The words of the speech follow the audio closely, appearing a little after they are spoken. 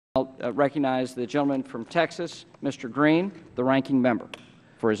I'll recognize the gentleman from Texas, Mr. Green, the ranking member,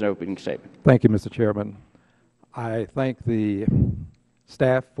 for his opening statement. Thank you, Mr. Chairman. I thank the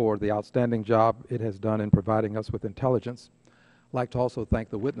staff for the outstanding job it has done in providing us with intelligence. I'd like to also thank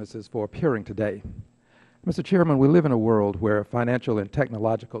the witnesses for appearing today. Mr. Chairman, we live in a world where financial and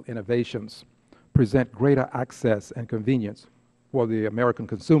technological innovations present greater access and convenience for the American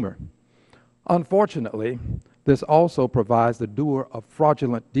consumer. Unfortunately, this also provides the doer of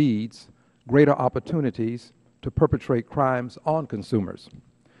fraudulent deeds greater opportunities to perpetrate crimes on consumers.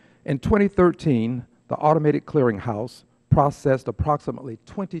 In 2013, the Automated Clearinghouse processed approximately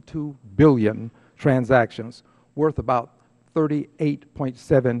 22 billion transactions worth about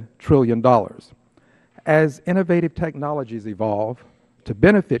 $38.7 trillion. As innovative technologies evolve to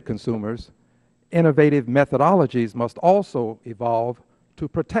benefit consumers, innovative methodologies must also evolve to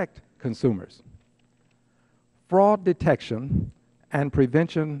protect consumers. Fraud detection and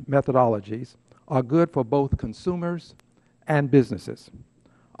prevention methodologies are good for both consumers and businesses.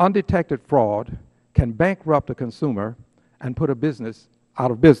 Undetected fraud can bankrupt a consumer and put a business out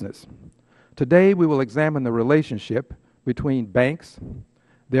of business. Today, we will examine the relationship between banks,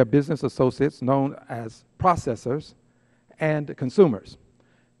 their business associates known as processors, and consumers.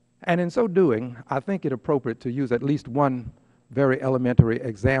 And in so doing, I think it appropriate to use at least one very elementary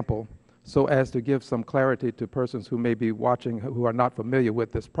example so as to give some clarity to persons who may be watching who are not familiar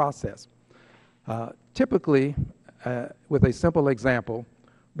with this process. Typically, with a simple example,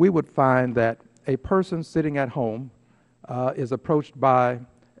 we would find that a person sitting at home is approached by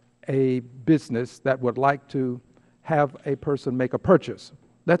a business that would like to have a person make a purchase.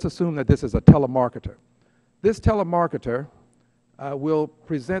 Let's assume that this is a telemarketer. This telemarketer will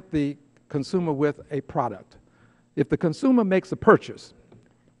present the consumer with a product. If the consumer makes a purchase,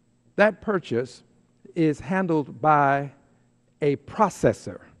 that purchase is handled by a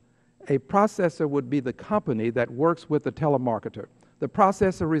processor. A processor would be the company that works with the telemarketer. The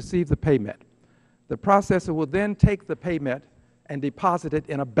processor receives the payment. The processor will then take the payment and deposit it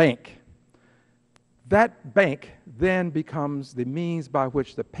in a bank. That bank then becomes the means by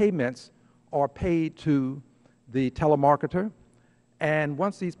which the payments are paid to the telemarketer. And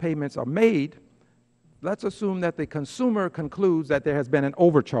once these payments are made, let's assume that the consumer concludes that there has been an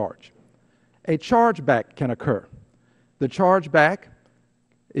overcharge. A chargeback can occur. The chargeback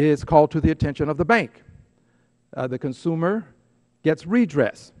is called to the attention of the bank. The consumer gets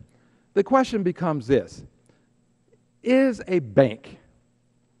redress. The question becomes this: is a bank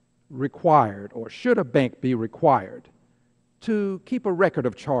required, or should a bank be required, to keep a record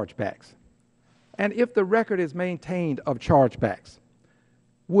of chargebacks? And if the record is maintained of chargebacks,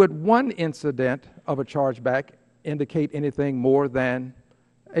 would one incident of a chargeback indicate anything more than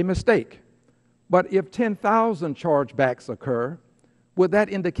a mistake? But if 10,000 chargebacks occur, would that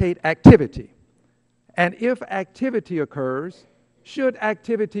indicate activity? And if activity occurs, should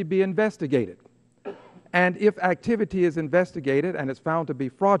activity be investigated? And if activity is investigated and is found to be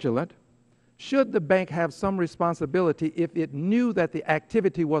fraudulent, should the bank have some responsibility if it knew that the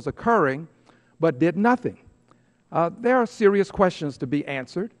activity was occurring but did nothing? There are serious questions to be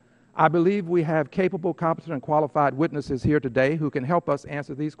answered. I believe we have capable, competent, and qualified witnesses here today who can help us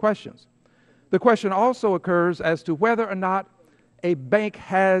answer these questions. The question also occurs as to whether or not a bank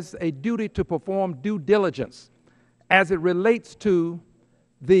has a duty to perform due diligence as it relates to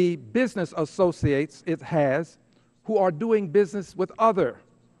the business associates it has who are doing business with other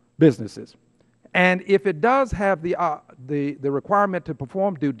businesses. And if it does have the requirement to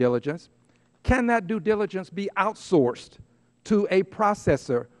perform due diligence, can that due diligence be outsourced to a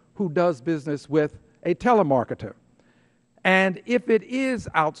processor who does business with a telemarketer? And if it is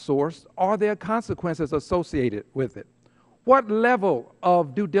outsourced, are there consequences associated with it? What level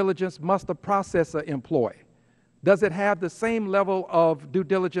of due diligence must the processor employ? Does it have the same level of due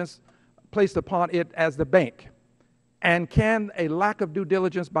diligence placed upon it as the bank? And can a lack of due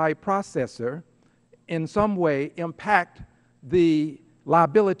diligence by a processor in some way impact the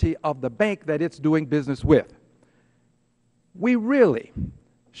liability of the bank that it's doing business with? We really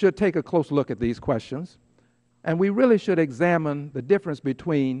should take a close look at these questions, and we really should examine the difference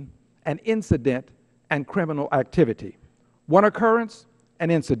between an incident and criminal activity. One occurrence, an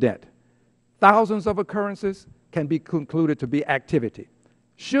incident. Thousands of occurrences can be concluded to be activity.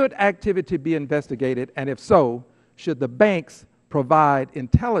 Should activity be investigated, and if so, should the banks provide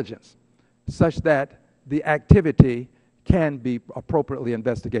intelligence such that the activity can be appropriately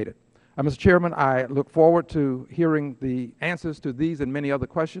investigated? Mr. Chairman, I look forward to hearing the answers to these and many other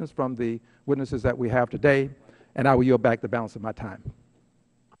questions from the witnesses that we have today, and I will yield back the balance of my time.